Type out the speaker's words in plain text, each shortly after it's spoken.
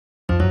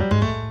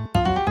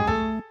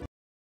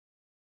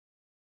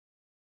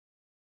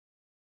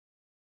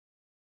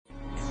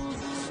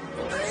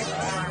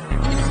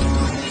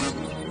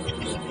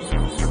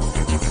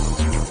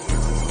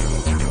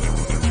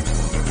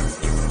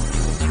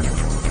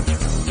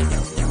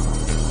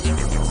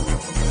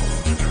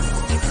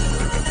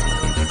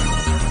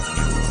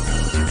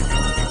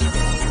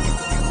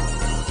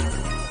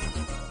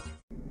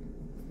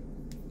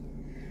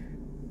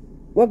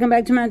Welcome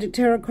back to Magic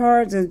Tarot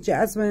Cards. It's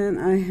Jasmine.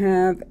 I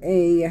have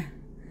a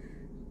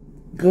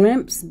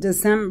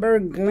December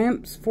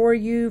glimpse for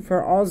you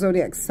for all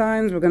zodiac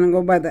signs. We're going to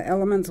go by the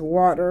elements: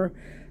 water,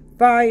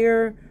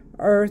 fire,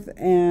 earth,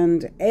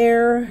 and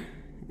air.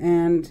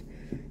 And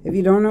if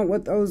you don't know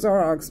what those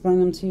are, I'll explain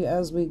them to you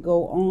as we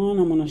go on.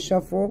 I'm going to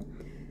shuffle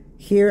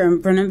here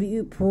in front of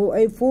you, pull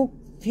a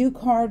few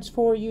cards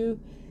for you,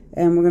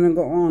 and we're going to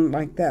go on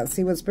like that.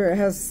 See what Spirit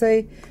has to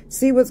say.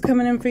 See what's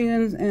coming in for you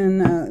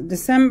in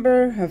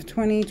December of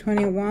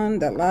 2021,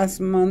 that last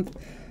month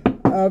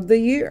of the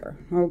year,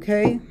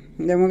 okay?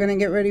 And then we're going to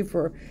get ready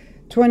for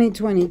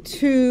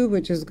 2022,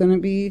 which is going to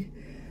be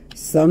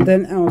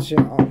something else,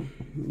 y'all.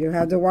 You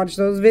have to watch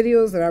those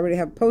videos that I already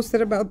have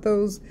posted about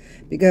those,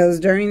 because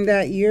during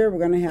that year, we're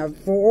going to have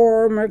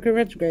 4 Mercury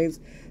retrogrades.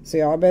 So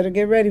y'all better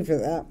get ready for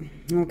that.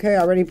 Okay,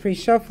 already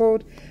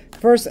pre-shuffled.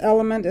 First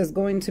element is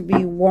going to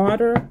be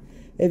water.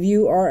 If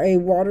you are a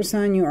water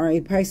sign, you are a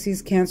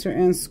Pisces, Cancer,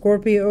 and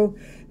Scorpio.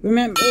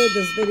 Remember,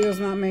 this video is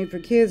not made for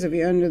kids. If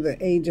you're under the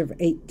age of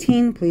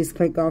 18, please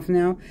click off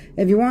now.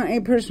 If you want a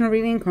personal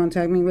reading,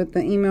 contact me with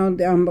the email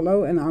down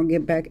below, and I'll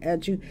get back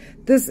at you.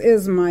 This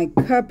is my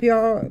cup,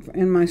 y'all,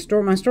 in my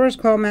store. My store is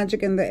called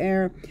Magic in the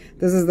Air.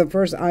 This is the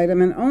first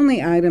item and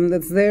only item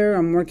that's there.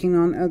 I'm working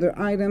on other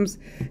items.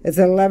 It's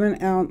an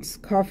 11-ounce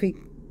coffee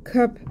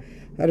cup.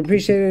 I'd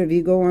appreciate it if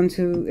you go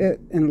onto it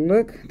and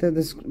look.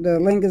 The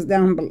link is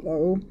down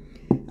below.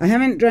 I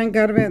haven't drank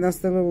out of it. That's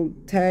the little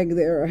tag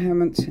there. I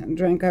haven't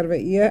drank out of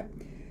it yet.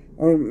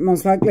 Or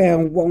most likely I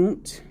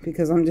won't,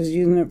 because I'm just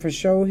using it for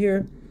show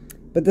here.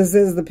 But this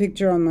is the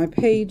picture on my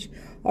page.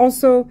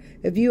 Also,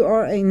 if you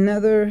are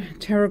another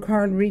tarot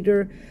card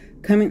reader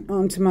coming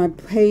onto my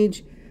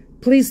page,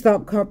 please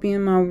stop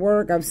copying my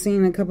work. I've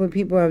seen a couple of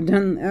people have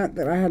done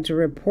that I had to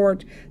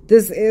report.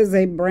 This is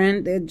a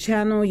branded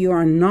channel. You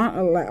are not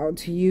allowed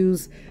to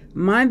use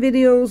my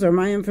videos or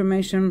my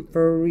information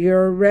for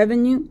your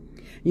revenue.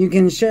 You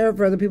can share it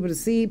for other people to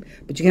see,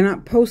 but you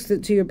cannot post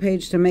it to your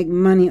page to make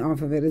money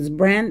off of it. It's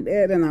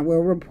branded, and I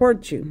will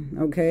report you,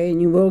 okay?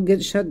 And you will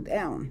get shut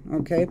down,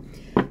 okay?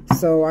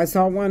 So I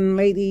saw one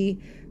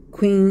lady,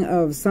 Queen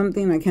of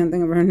something, I can't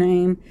think of her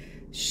name.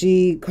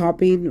 She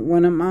copied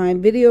one of my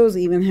videos,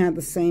 even had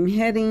the same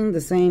heading,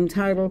 the same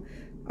title.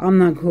 I'm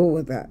not cool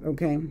with that,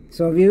 okay?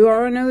 So if you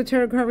are another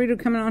tarot card reader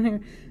coming on here,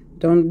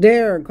 don't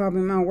dare copy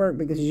my work,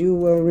 because you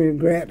will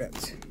regret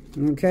it,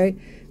 okay?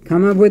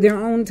 Come up with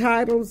your own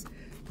titles.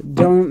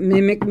 Don't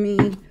mimic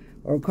me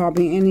or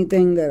copy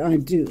anything that I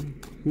do,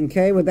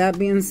 okay? With that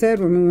being said,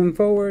 we're moving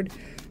forward.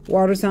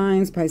 Water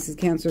signs, Pisces,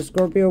 Cancer,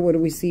 Scorpio. What do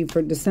we see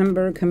for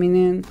December coming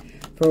in?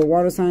 For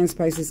water signs,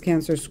 Pisces,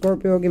 Cancer,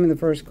 Scorpio, give me the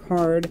first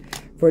card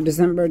for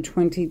December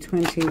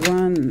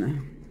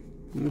 2021.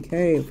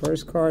 Okay,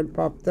 first card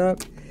popped up.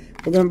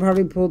 We're going to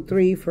probably pull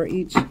 3 for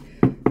each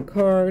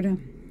card.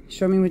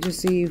 Show me what you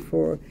see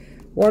for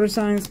water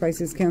signs,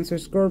 Pisces, Cancer,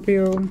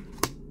 Scorpio.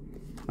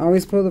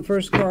 Always pull the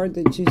first card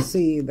that you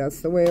see.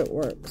 That's the way it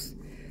works.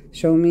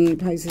 Show me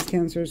Pisces,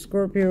 Cancer,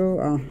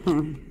 Scorpio.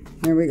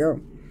 Here we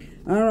go.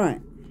 All right.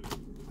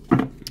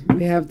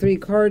 We have 3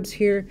 cards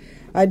here.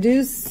 I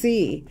do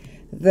see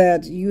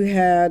that you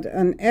had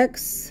an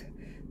ex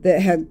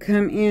that had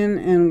come in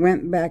and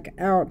went back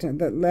out,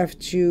 that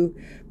left you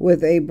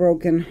with a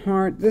broken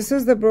heart. This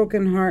is the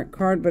broken heart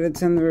card, but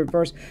it's in the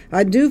reverse.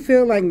 I do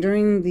feel like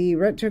during the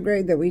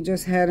retrograde that we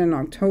just had in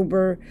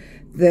October,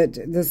 that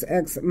this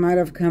ex might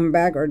have come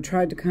back or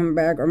tried to come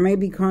back, or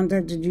maybe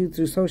contacted you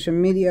through social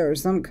media or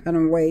some kind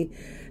of way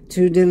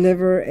to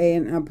deliver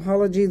an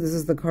apology. This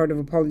is the card of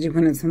apology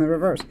when it's in the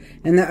reverse.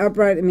 And the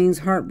upright, it means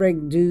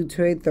heartbreak due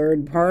to a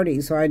third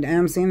party. So I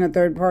am seeing a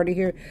third party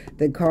here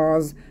that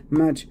caused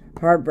much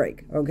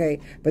heartbreak, okay?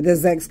 But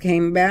this ex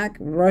came back,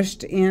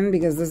 rushed in,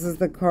 because this is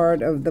the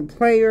card of the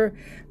player,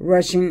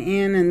 rushing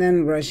in and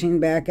then rushing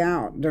back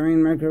out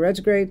during Mercury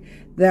retrograde.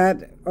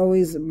 That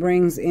always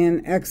brings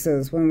in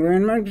exes. When we're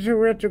in Mercury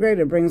retrograde,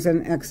 it brings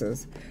in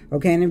exes,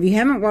 okay? And if you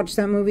haven't watched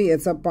that movie,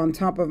 it's up on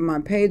top of my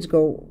page.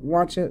 Go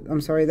watch it.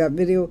 I'm sorry, that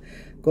video.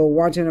 Go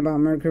watch it about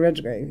Mercury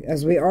retrograde.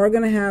 As we are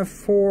going to have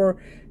 4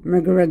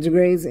 Mercury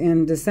retrogrades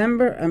in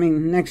December,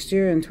 next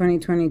year in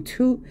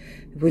 2022,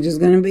 which is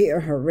going to be a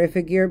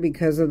horrific year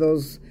because of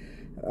those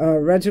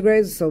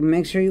retrogrades. So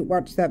make sure you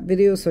watch that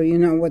video so you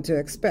know what to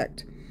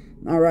expect.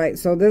 All right,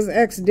 so this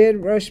ex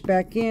did rush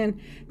back in,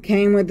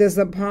 came with this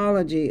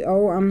apology.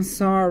 Oh, I'm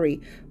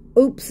sorry.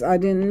 Oops, I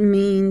didn't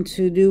mean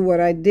to do what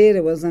I did.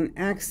 It was an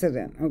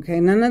accident, okay?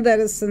 None of that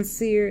is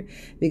sincere,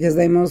 because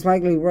they most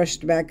likely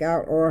rushed back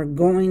out or are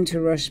going to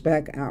rush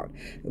back out.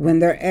 When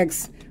their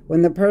ex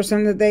When the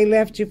person that they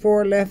left you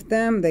for left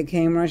them, they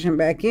came rushing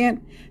back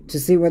in to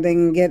see what they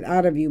can get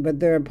out of you. But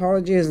their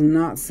apology is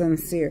not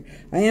sincere.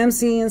 I am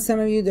seeing some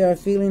of you that are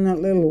feeling a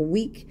little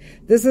weak.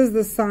 This is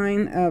the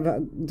sign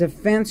of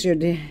defense.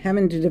 You're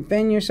having to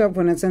defend yourself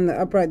when it's in the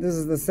upright. This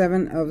is the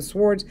 7 of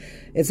Swords.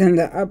 It's in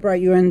the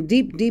upright. You're in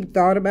deep, deep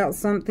thought about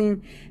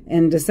something.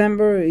 In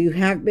December, you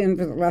have been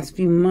for the last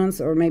few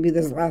months, or maybe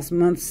this last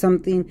month,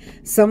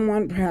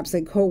 someone, perhaps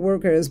a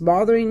co-worker, is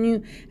bothering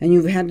you, and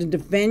you've had to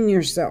defend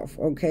yourself,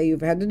 okay?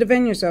 You've had to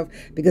defend yourself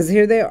because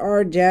here they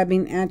are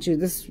jabbing at you.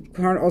 This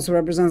card also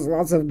represents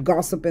lots of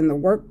gossip in the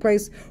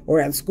workplace or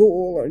at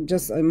school or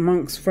just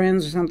amongst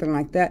friends or something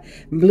like that.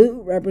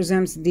 Blue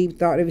represents deep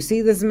thought. If you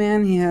see this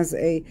man, he has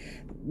a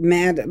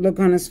mad look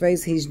on his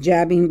face. He's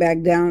jabbing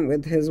back down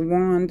with his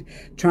wand,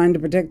 trying to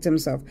protect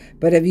himself.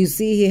 But if you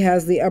see, he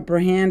has the upper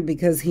hand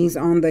because he's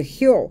on the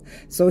hill.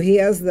 So he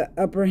has the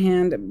upper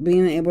hand,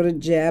 being able to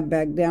jab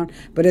back down,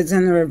 but it's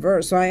in the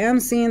reverse. So I am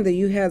seeing that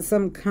you had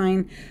some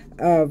kind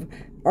of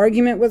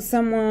argument with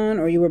someone,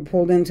 or you were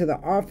pulled into the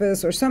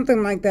office or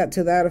something like that,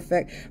 to that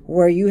effect,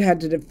 where you had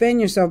to defend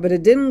yourself, but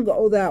it didn't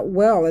go that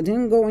well. It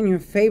didn't go in your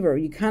favor.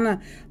 You kind of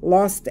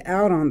lost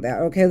out on that.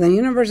 Okay, the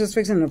universe is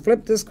fixing to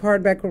flip this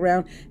card back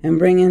around and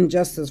bring in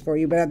justice for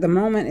you, but at the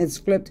moment it's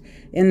flipped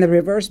in the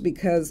reverse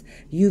because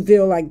you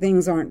feel like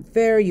things aren't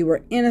fair. You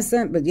were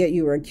innocent, but yet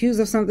you were accused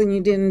of something you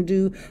didn't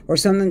do, or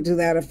something to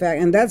that effect.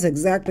 And that's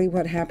exactly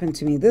what happened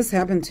to me. This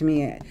happened to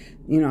me,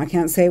 you know, I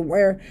can't say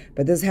where,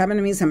 but this happened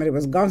to me. Somebody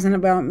was gossiping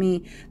about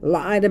me,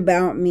 lied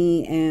about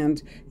me,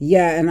 and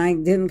yeah, and I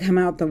didn't come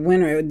out the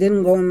winner. It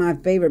didn't go in my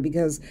favor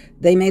because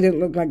they made it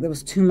look like there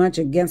was too much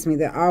against me,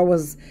 that I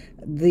was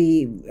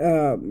the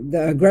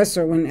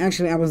aggressor when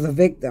actually I was the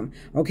victim.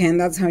 Okay, and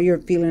that's how you're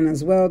feeling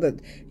as well,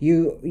 that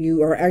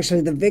you are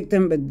actually the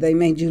victim, but they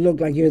made you look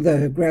like you're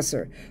the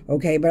aggressor.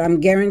 Okay, but I'm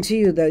guarantee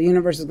you the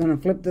universe is going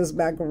to flip this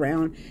back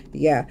around.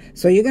 Yeah,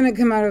 so you're going to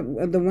come out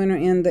of the winner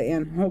in the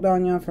end. Hold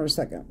on, y'all, for a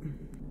second.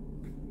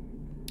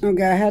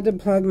 Okay, I had to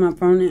plug my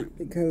phone in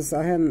because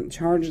I hadn't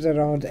charged it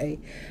all day.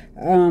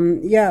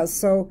 Yeah,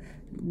 so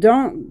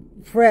don't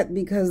fret,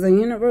 because the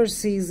universe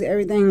sees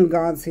everything,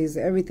 God sees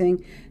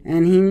everything,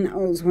 and he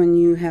knows when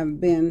you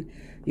have been,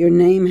 your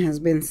name has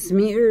been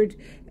smeared,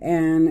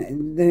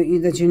 and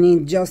that you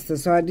need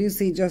justice. So I do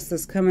see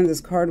justice coming.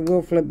 This card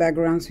will flip back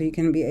around so you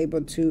can be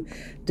able to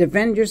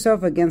defend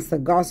yourself against the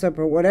gossip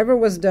or whatever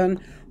was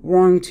done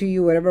wrong to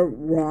you, whatever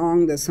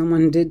wrong that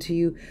someone did to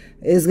you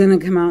is going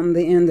to come out in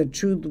the end. The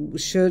truth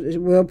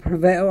will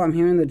prevail. I'm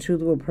hearing the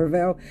truth will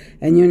prevail,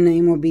 and your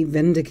name will be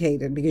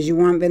vindicated, because you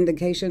want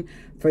vindication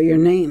for your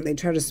name. They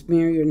try to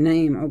smear your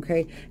name,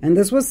 okay? And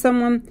this was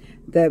someone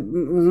that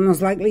was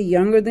most likely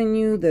younger than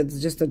you,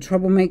 that's just a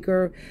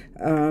troublemaker.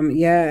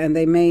 Yeah, and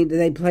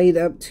they played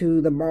up to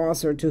the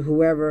boss or to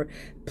whoever,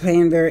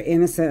 playing very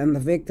innocent and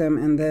the victim,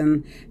 and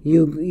then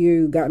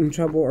you got in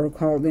trouble or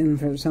called in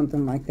for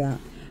something like that.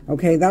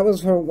 Okay, that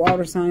was for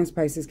water signs,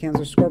 Pisces,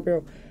 Cancer,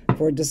 Scorpio,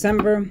 for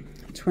December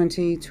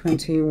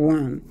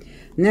 2021.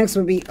 Next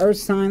would be earth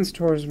signs,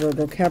 Taurus,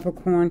 Virgo,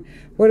 Capricorn.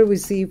 What do we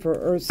see for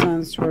earth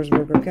signs, Taurus,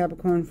 Virgo,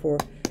 Capricorn for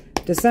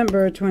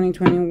December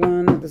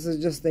 2021? This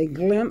is just a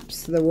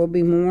glimpse. There will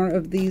be more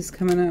of these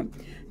coming up.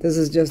 This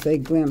is just a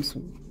glimpse.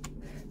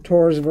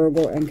 Taurus,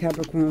 Virgo, and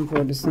Capricorn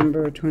for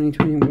December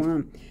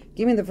 2021.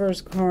 Give me the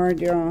first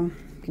card, y'all.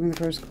 Give me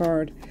the first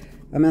card.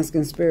 I'm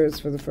asking spirits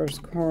for the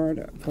first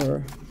card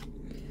for...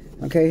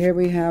 Okay, here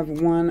we have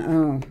one,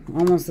 oh,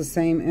 almost the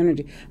same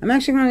energy. I'm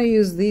actually going to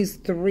use these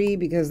three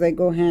because they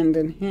go hand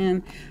in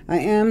hand. I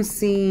am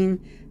seeing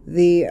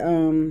the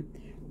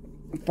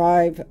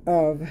 5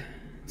 of...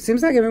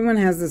 Seems like everyone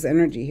has this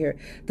energy here.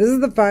 This is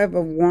the 5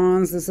 of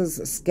Wands. This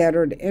is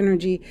scattered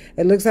energy.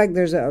 It looks like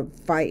there's a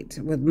fight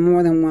with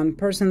more than one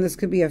person. This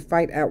could be a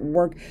fight at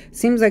work.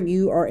 Seems like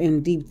you are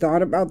in deep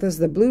thought about this.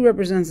 The blue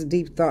represents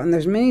deep thought, and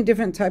there's many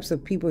different types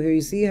of people here.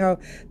 You see how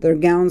their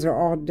gowns are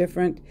all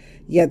different,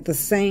 yet the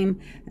same.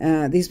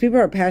 These people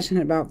are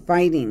passionate about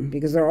fighting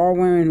because they're all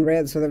wearing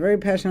red. So they're very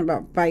passionate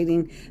about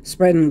fighting,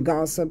 spreading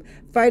gossip,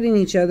 fighting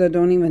each other,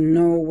 don't even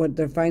know what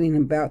they're fighting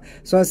about.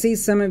 So I see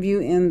some of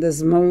you in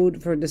this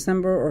mode for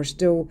December, or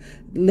still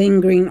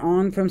lingering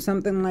on from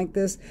something like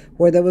this,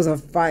 where there was a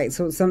fight.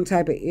 So some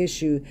type of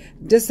issue,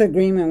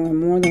 disagreement with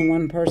more than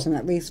one person,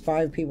 at least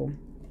 5 people.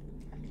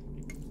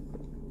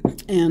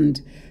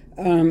 And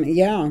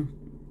yeah.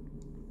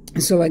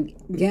 So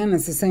again,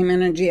 it's the same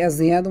energy as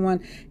the other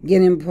one.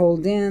 Getting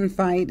pulled in,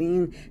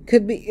 fighting.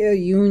 Could be a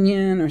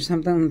union or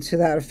something to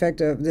that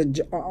effect of the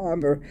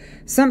job or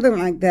something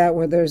like that,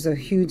 where there's a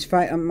huge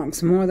fight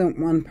amongst more than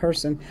one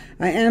person.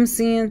 I am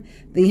seeing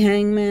the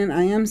Hangman.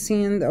 I am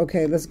seeing...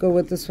 Okay, let's go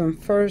with this one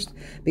first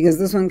because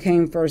this one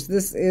came first.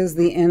 This is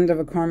the end of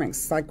a karmic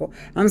cycle.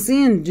 I'm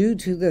seeing due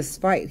to this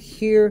fight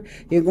here,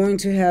 you're going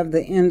to have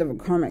the end of a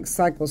karmic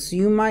cycle. So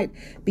you might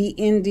be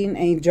ending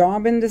a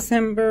job in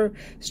December,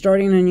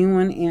 starting a new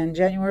one in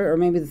January, or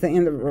maybe it's the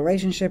end of a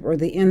relationship or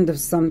the end of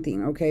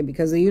something, okay?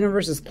 Because the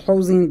universe is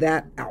closing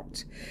that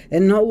out. It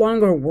no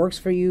longer works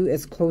for you.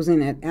 It's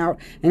closing it out.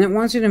 And it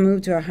wants you to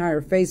move to a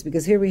higher phase,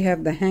 because here we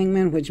have the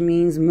Hangman, which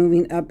means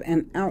moving up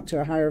and out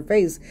to a higher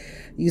phase.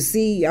 You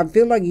see, I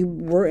feel like you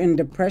were in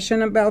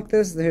depression about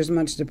this. There's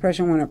much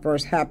depression when it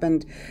first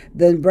happened.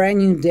 The brand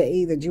new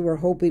day that you were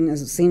hoping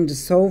seemed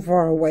so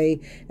far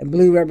away. And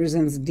blue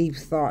represents deep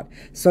thought.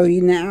 So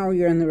now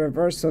you're in the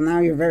reverse. So now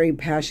you're very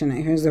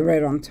passionate. Here's the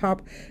red on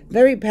top.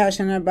 Very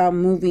passionate about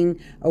moving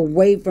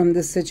away from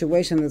this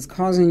situation that's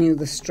causing you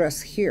the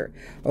stress here.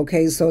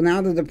 Okay, so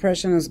now the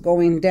depression is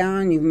going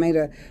down. You've made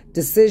a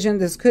decision.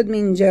 This could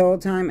mean jail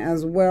time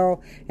as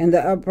well. And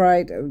the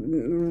upright,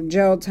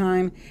 jail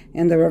time,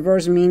 and the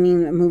reverse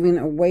meaning moving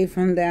away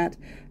from that.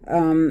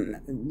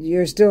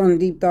 You're still in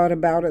deep thought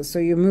about it. So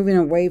you're moving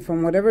away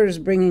from whatever is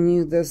bringing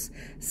you this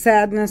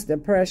sadness,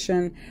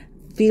 depression,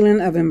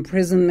 feeling of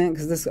imprisonment,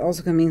 because this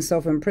also can mean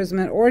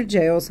self-imprisonment or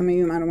jail. Some of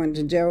you might have went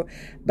to jail,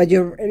 but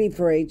you're ready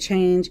for a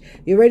change.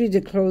 You're ready to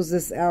close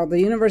this out. The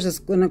universe is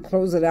going to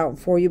close it out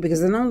for you,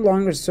 because it no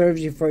longer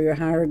serves you for your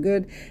higher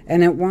good,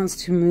 and it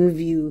wants to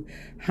move you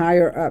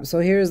higher up. So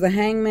here's the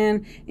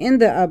Hangman in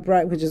the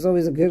upright, which is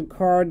always a good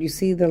card. You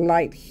see the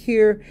light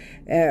here.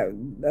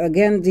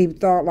 Again, deep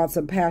thought, lots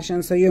of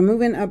passion. So you're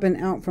moving up and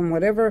out from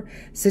whatever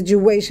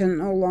situation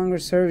no longer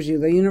serves you.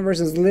 The universe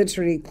is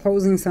literally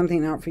closing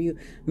something out for you,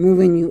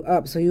 moving you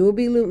up. So you will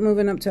be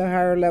moving up to a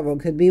higher level.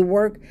 Could be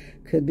work,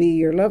 could be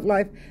your love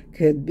life,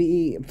 could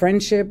be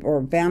friendship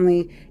or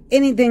family.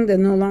 Anything that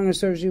no longer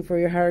serves you for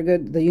your higher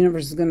good, the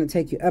universe is going to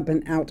take you up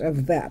and out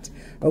of that.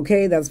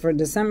 Okay, that's for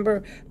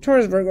December.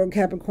 Taurus, Virgo,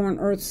 Capricorn,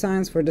 Earth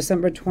signs for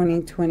December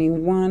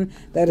 2021.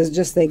 That is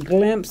just a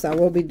glimpse. I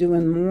will be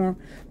doing more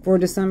for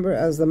December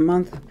as the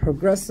month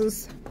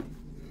progresses.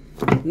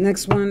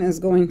 Next one is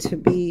going to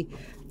be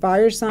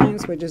fire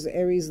signs, which is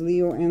Aries,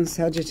 Leo, and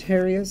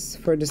Sagittarius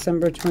for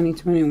December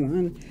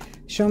 2021.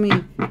 Show me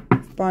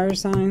fire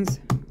signs.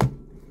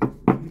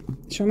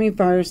 Show me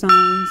fire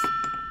signs.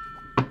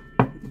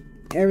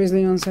 Aries,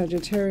 Leo, and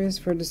Sagittarius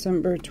for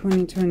December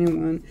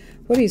 2021.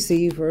 What do you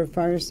see for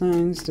fire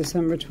signs,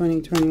 December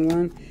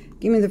 2021?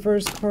 Give me the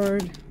first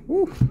card.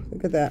 Woo,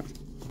 look at that.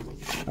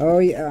 Oh,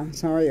 yeah.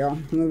 Sorry, y'all.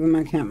 I'm moving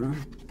my camera.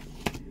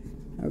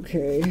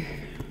 Okay.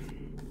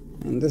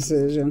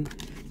 Indecision.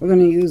 We're going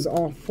to use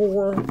all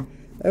 4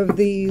 of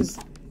these.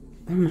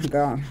 Oh, my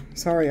God.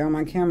 Sorry, y'all.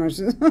 My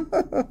camera's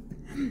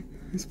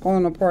it's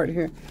falling apart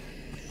here.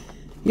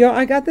 Yo,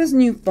 I got this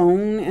new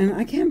phone, and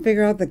I can't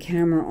figure out the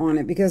camera on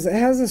it, because it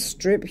has a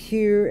strip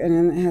here, and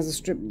then it has a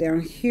strip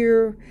down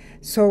here.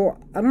 So,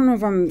 I don't know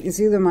if it's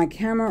either my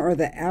camera or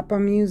the app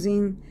I'm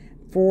using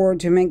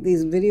to make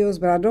these videos,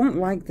 but I don't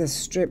like this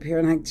strip here,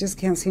 and I just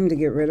can't seem to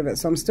get rid of it.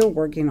 So, I'm still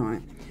working on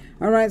it.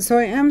 All right, so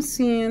I am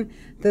seeing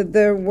that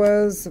there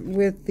was,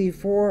 with the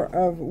 4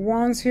 of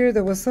Wands here,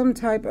 there was some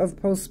type of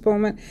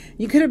postponement.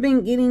 You could have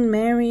been getting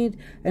married,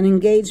 an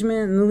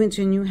engagement, moving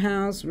to a new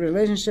house,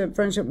 relationship,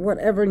 friendship,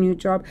 whatever, new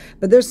job.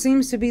 But there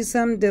seems to be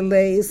some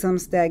delay, some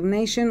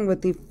stagnation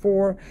with the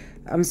 4.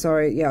 I'm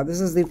sorry, yeah,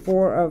 this is the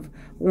 4 of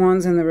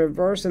Wands in the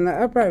reverse. And the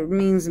upright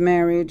means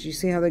marriage. You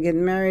see how they're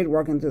getting married,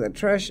 walking through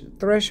the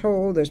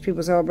threshold. There's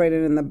people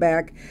celebrating in the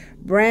back.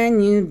 Brand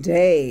new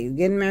day.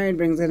 Getting married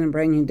brings in a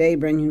brand new day,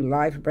 brand new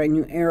life, brand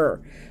new era.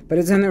 But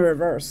it's in the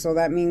reverse. So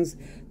that means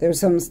there's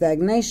some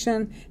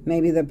stagnation.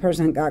 Maybe the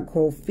person got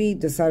cold feet,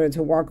 decided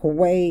to walk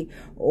away,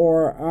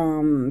 or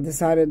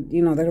decided,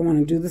 you know, they don't want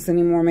to do this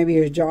anymore. Maybe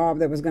your job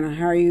that was going to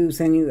hire you,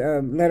 send you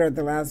a letter at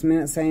the last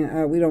minute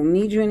saying, we don't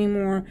need you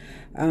anymore.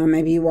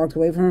 Maybe you walked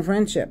away from a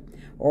friendship,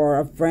 or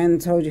a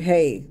friend told you,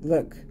 hey,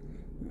 look,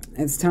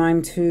 it's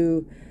time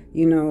to,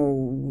 you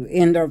know,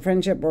 end our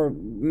friendship, or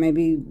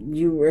maybe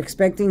you were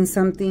expecting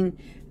something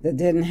that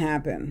didn't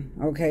happen.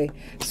 Okay,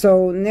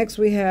 so next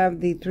we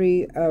have the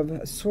 3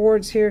 of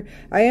Swords here.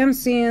 I am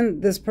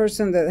seeing this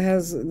person that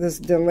has this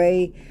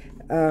delay,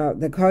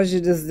 that caused you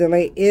this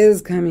delay,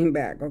 is coming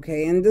back.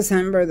 Okay, in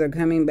December they're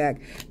coming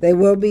back. They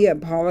will be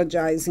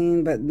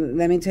apologizing, but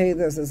let me tell you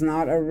this, is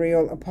not a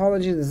real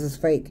apology. This is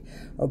fake.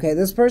 Okay,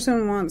 this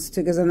person wants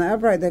to, because in the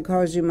upright that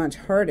caused you much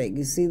heartache.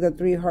 You see the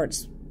 3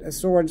 hearts,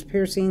 swords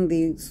piercing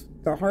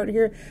the heart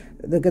here.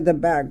 Look at the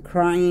back,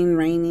 crying,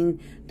 raining,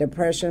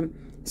 depression.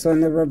 So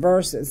in the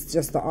reverse, it's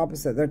just the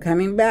opposite. They're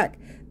coming back.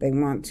 They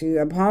want to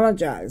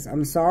apologize.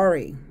 I'm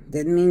sorry.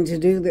 Didn't mean to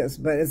do this,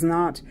 but it's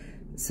not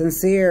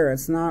sincere.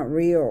 It's not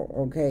real.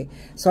 Okay.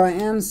 So I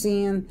am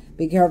seeing,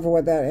 be careful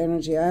with that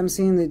energy. I am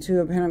seeing the 2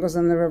 of Pentacles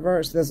in the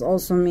reverse. This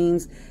also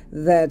means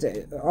that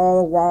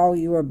all while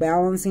you are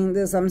balancing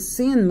this, I'm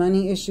seeing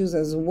money issues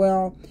as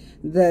well,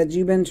 that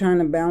you've been trying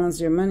to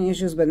balance your money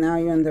issues, but now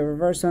you're in the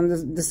reverse. So in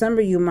this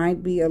December, you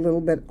might be a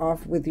little bit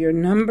off with your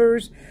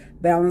numbers,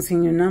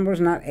 balancing your numbers,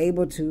 not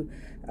able to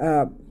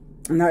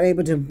not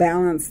able to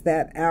balance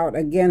that out,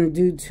 again,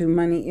 due to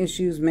money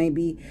issues.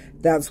 Maybe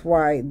that's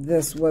why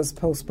this was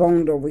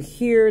postponed over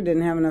here.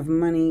 Didn't have enough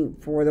money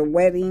for the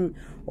wedding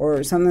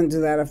or something to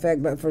that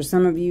effect. But for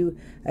some of you,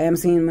 I am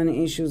seeing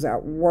money issues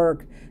at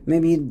work.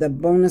 Maybe the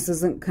bonus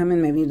isn't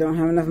coming. Maybe you don't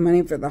have enough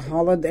money for the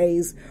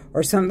holidays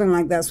or something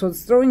like that. So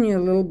it's throwing you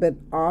a little bit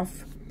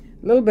off.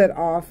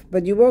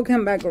 But you will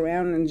come back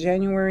around in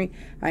January.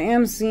 I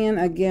am seeing,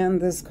 again,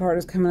 this card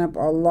is coming up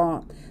a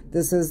lot.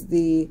 This is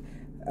the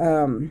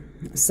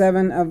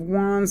 7 of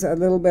Wands, a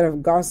little bit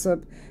of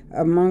gossip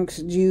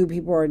amongst you.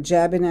 People are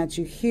jabbing at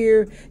you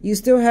here. You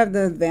still have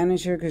the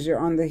advantage here because you're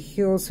on the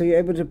hill, so you're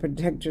able to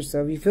protect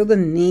yourself. You feel the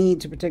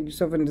need to protect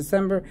yourself in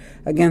December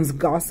against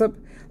gossip.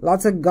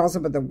 Lots of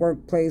gossip at the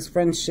workplace,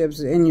 friendships,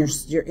 in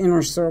your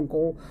inner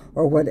circle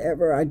or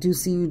whatever. I do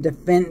see you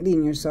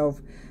defending yourself.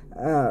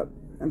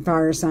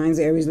 Fire signs,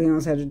 Aries, Leo,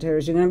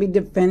 Sagittarius. You're going to be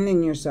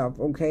defending yourself,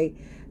 okay?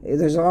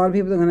 There's a lot of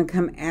people that are going to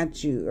come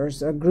at you, or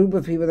a group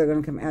of people that are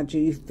going to come at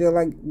you. You feel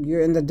like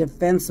you're in the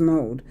defense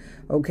mode,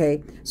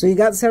 okay? So you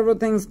got several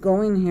things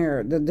going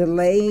here. The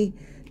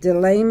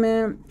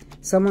delayment,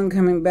 someone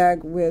coming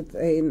back with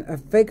a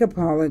fake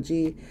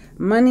apology,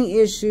 money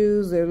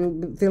issues. They're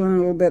feeling a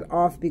little bit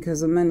off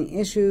because of money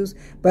issues.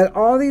 But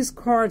all these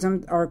cards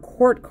are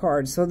court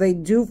cards, so they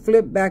do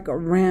flip back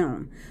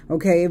around.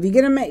 Okay, if you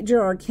get a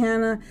major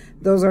arcana,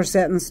 those are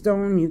set in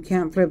stone. You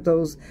can't flip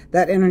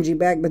that energy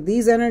back. But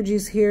these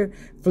energies here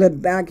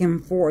flip back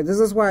and forth. This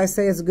is why I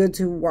say it's good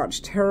to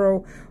watch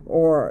tarot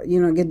or,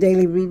 you know, get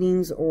daily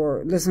readings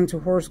or listen to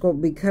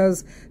horoscope,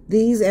 because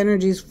these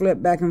energies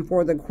flip back and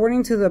forth.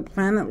 According to the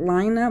planet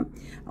lineup,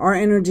 our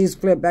energies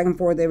flip back and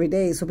forth every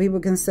day. So people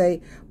can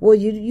say, well,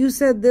 you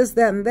said this,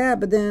 that, and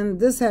that, but then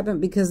this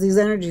happened, because these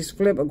energies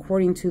flip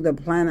according to the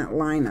planet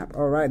lineup.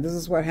 All right, this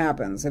is what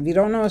happens. If you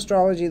don't know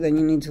astrology, then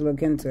you need to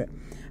look into it.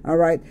 All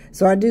right,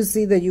 so I do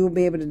see that you will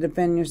be able to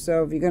defend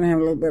yourself. You're going to have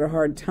a little bit of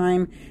hard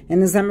time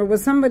in December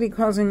with somebody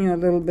causing you a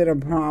little bit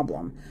of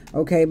problem,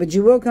 okay? But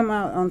you will come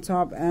out on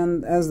top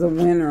and as the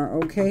winner,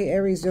 okay?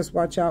 Aries, just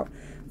watch out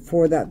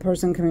for that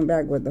person coming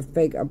back with a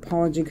fake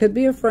apology. Could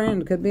be a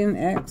friend, could be an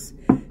ex,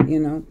 you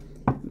know.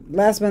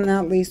 Last but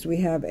not least, we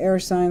have air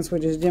signs,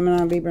 which is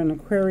Gemini, Libra, and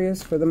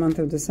Aquarius for the month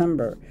of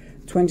December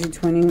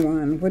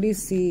 2021. What do you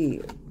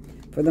see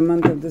for the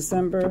month of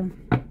December?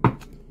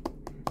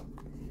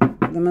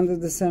 The month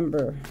of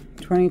December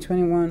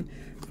 2021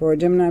 for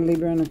Gemini,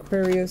 Libra, and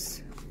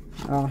Aquarius.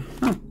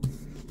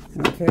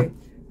 Okay.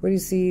 What do you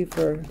see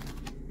for...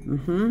 We're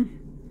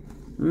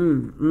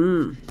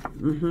going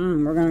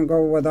to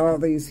go with all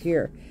these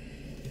here.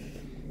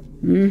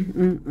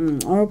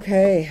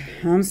 Okay.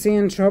 I'm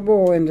seeing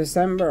trouble in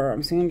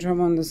December.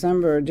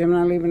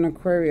 Gemini, Libra, and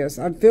Aquarius.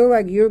 I feel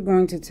like you're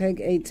going to take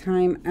a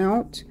time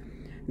out.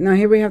 Now,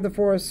 here we have the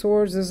Four of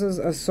Swords. This is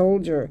a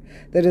soldier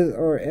that is,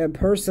 or a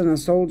person, a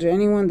soldier,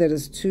 anyone that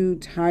is too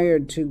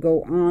tired to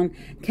go on,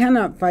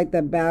 cannot fight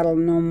the battle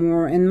no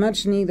more, in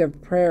much need of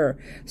prayer.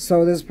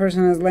 So this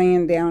person is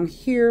laying down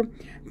here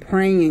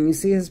praying. You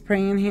see his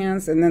praying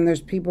hands, and then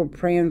there's people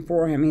praying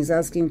for him. He's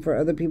asking for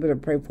other people to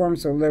pray for him.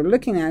 So they're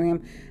looking at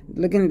him,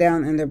 looking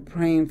down, and they're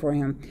praying for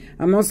him.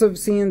 I'm also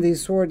seeing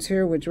these swords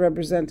here, which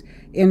represent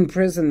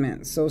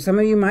imprisonment. So some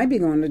of you might be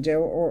going to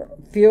jail or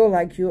feel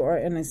like you are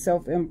in a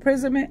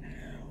self-imprisonment.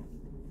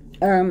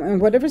 And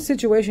whatever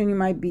situation you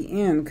might be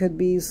in, could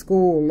be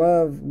school,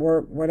 love,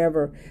 work,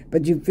 whatever,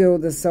 but you feel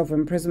this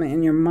self-imprisonment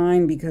in your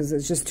mind because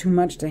it's just too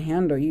much to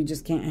handle. You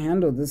just can't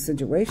handle this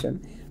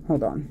situation.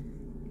 Hold on.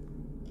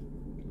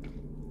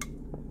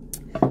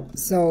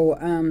 So,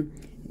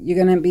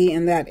 you're going to be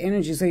in that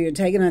energy. So you're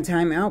taking a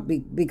time out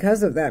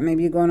because of that.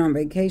 Maybe you're going on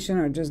vacation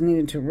or just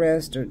needed to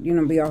rest or, you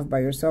know, be off by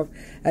yourself.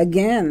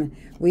 Again,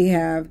 we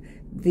have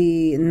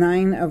the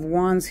 9 of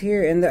Wands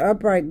here. In the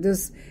upright,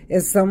 this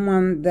is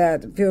someone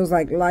that feels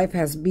like life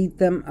has beat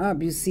them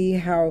up. You see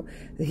how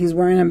he's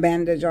wearing a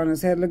bandage on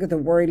his head. Look at the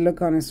worried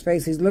look on his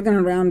face. He's looking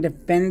around,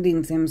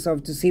 defending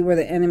himself to see where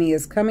the enemy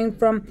is coming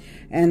from.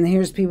 And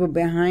here's people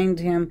behind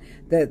him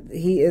that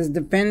he is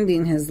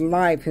defending his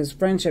life, his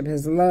friendship,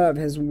 his love,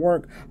 his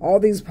work. All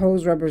these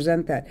poles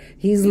represent that.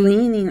 He's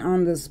leaning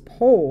on this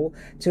pole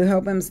to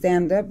help him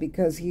stand up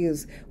because he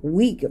is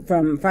weak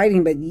from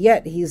fighting, but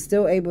yet he's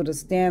still able to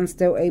stand,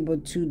 still able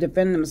to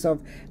defend himself.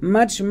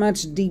 Much,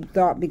 much deep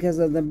thought because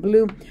of the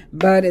blue,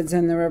 but it's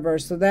in the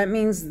reverse. So that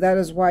means that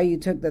is why you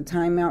took the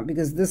time out,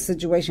 because this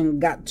situation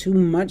got too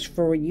much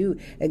for you.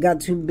 It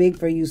got too big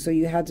for you, so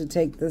you had to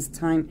take this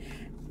time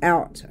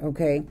out,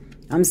 okay?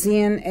 I'm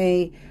seeing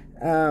a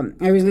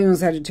Aries, Leo, and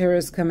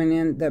Sagittarius coming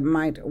in that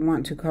might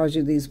want to cause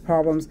you these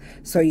problems.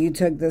 So you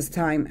took this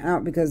time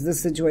out because this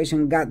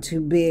situation got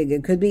too big.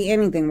 It could be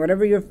anything,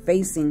 whatever you're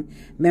facing.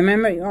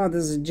 Remember,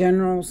 this is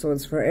general, so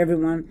it's for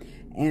everyone.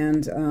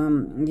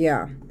 And,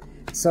 yeah.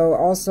 So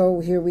also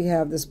here we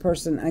have this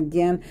person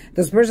again.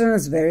 This person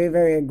is very,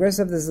 very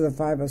aggressive. This is the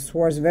Five of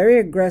Swords. Very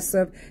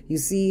aggressive. You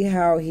see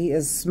how he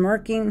is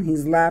smirking.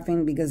 He's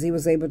laughing because he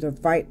was able to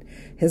fight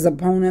his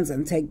opponents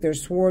and take their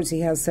swords. He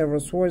has several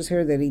swords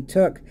here that he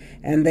took,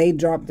 and they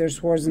dropped their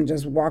swords and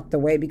just walked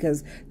away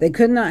because they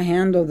could not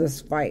handle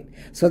this fight.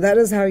 So that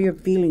is how you're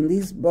feeling.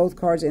 These both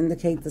cards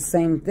indicate the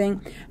same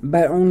thing,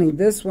 but only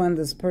this one,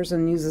 this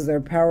person uses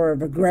their power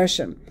of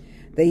aggression.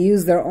 They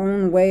use their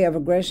own way of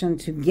aggression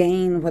to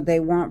gain what they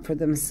want for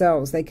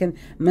themselves. They can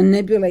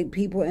manipulate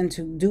people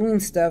into doing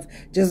stuff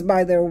just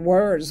by their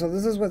words. So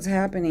this is what's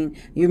happening.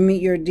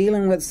 You're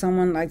dealing with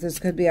someone, like this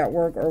could be at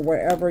work or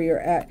wherever you're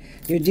at.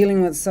 You're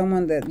dealing with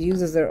someone that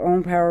uses their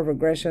own power of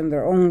aggression,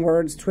 their own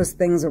words, twist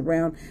things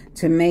around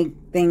to make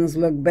things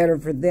look better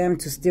for them,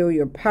 to steal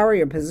your power,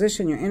 your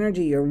position, your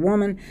energy, your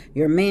woman,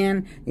 your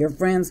man, your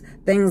friends,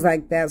 things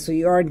like that. So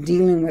you are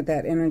dealing with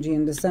that energy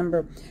in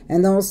December.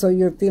 And also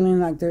you're feeling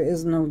like there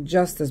is no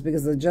justice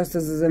because the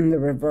justice is in the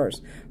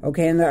reverse.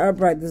 Okay, in the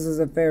upright, this is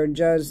a fair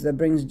judge that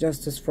brings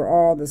justice for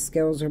all. The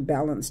scales are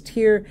balanced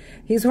here.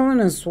 He's holding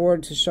a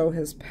sword to show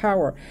his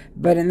power.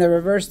 But in the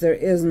reverse, there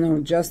is no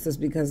justice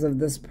because of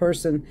this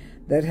person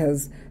that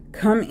has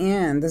come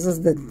in. This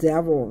is the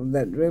devil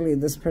that really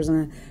this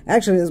person,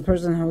 actually this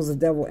person holds the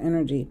devil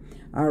energy.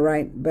 All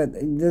right, but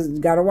this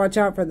got to watch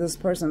out for this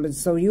person. But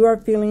so you are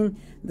feeling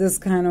this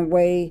kind of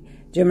way,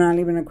 Gemini,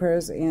 Libra, and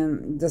Aquarius,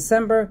 in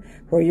December,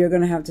 where you're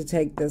going to have to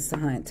take this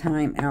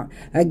time out.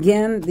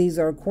 Again, these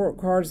are court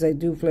cards. They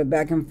do flip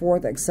back and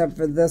forth, except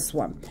for this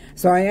one.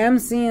 So I am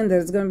seeing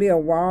that it's going to be a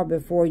while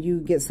before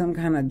you get some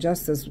kind of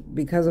justice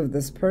because of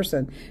this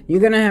person. You're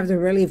going to have to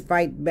really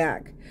fight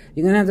back.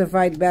 You're going to have to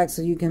fight back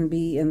so you can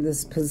be in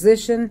this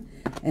position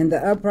in the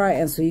upright,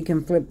 and so you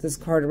can flip this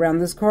card around.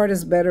 This card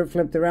is better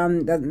flipped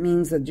around. That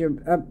means that you're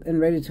up and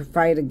ready to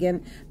fight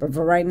again. But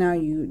for right now,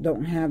 you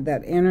don't have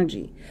that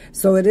energy.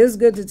 So it is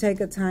good to take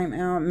a time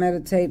out,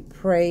 meditate,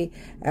 pray,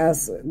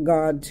 ask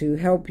God to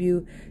help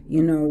you,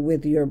 you know,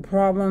 with your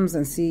problems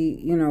and see,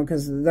 you know,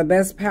 because the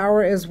best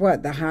power is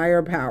what? The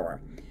higher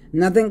power.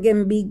 Nothing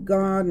can beat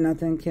God.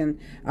 Nothing can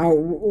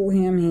outrule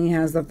him. He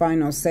has the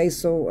final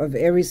say-so of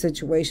every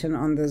situation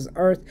on this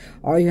earth.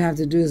 All you have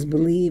to do is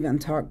believe and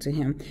talk to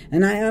him.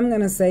 And I am going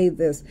to say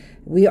this.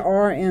 We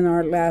are in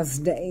our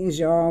last days,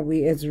 y'all.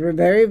 It's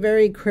very,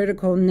 very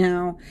critical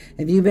now.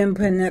 If you've been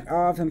putting it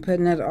off and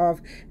putting it off,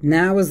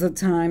 now is the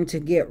time to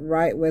get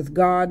right with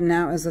God.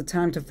 Now is the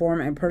time to form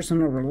a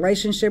personal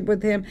relationship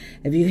with him.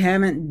 If you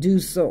haven't, do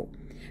so.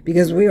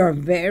 Because we are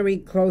very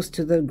close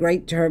to the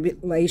great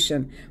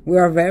tribulation. We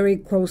are very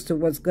close to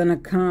what's going to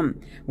come.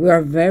 We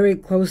are very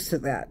close to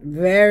that.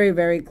 Very,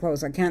 very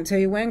close. I can't tell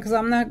you when because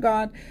I'm not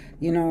God.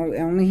 You know,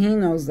 only he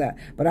knows that.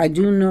 But I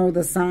do know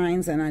the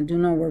signs, and I do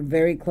know we're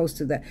very close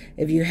to that.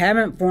 If you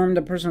haven't formed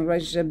a personal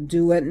relationship,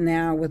 do it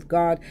now with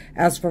God.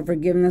 Ask for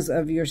forgiveness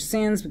of your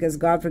sins, because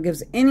God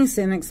forgives any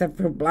sin except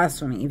for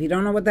blasphemy. If you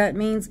don't know what that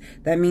means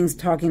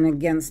talking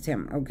against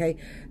him, okay?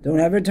 Don't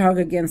ever talk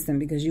against him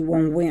because you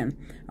won't win,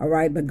 all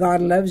right? But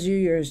God loves you.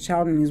 You're his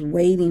child, and he's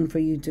waiting for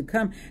you to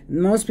come.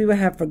 Most people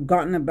have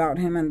forgotten about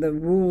him and the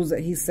rules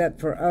that he set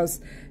for us,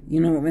 you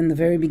know, in the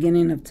very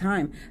beginning of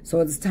time. So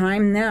it's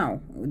time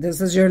now.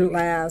 This is your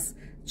last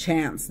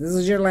chance. This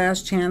is your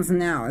last chance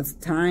now. It's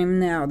time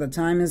now. The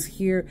time is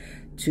here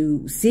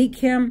to seek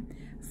him,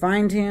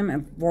 find him,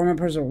 and form a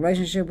personal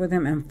relationship with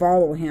him and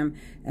follow him.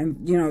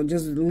 And, you know,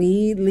 just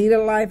lead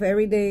a life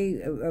every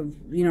day of,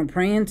 you know,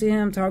 praying to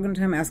him, talking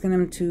to him, asking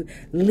him to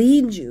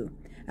lead you.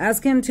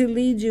 Ask him to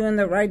lead you in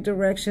the right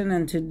direction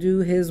and to do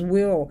his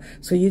will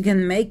so you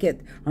can make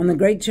it on the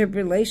great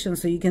tribulation,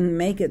 so you can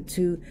make it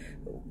to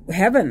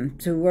heaven,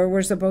 to where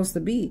we're supposed to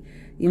be.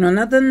 You know,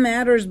 nothing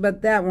matters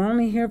but that. We're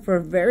only here for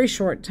a very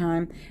short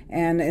time,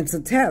 and it's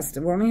a test.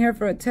 We're only here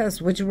for a test.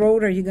 Which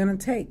road are you going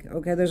to take?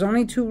 Okay, there's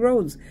only two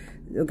roads.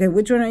 Okay,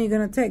 which one are you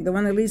going to take? The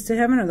one that leads to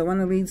heaven or the one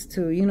that leads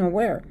to, you know,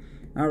 where?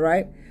 All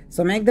right?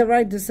 So make the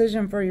right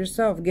decision for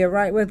yourself. Get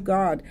right with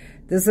God.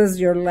 This is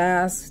your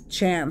last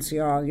chance,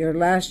 y'all. Your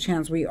last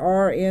chance. We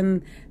are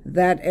in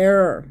that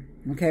era.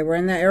 Okay, we're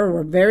in that era.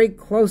 We're very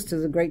close to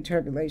the great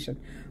tribulation.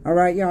 All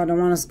right, y'all. I don't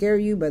want to scare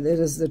you, but it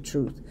is the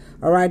truth.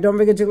 All right, don't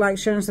forget to like,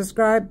 share, and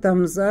subscribe.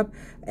 Thumbs up.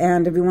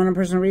 And if you want a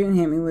personal reading,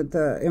 hit me with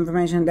the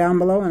information down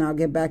below, and I'll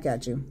get back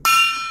at you.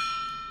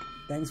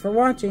 Thanks for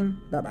watching.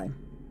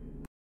 Bye-bye.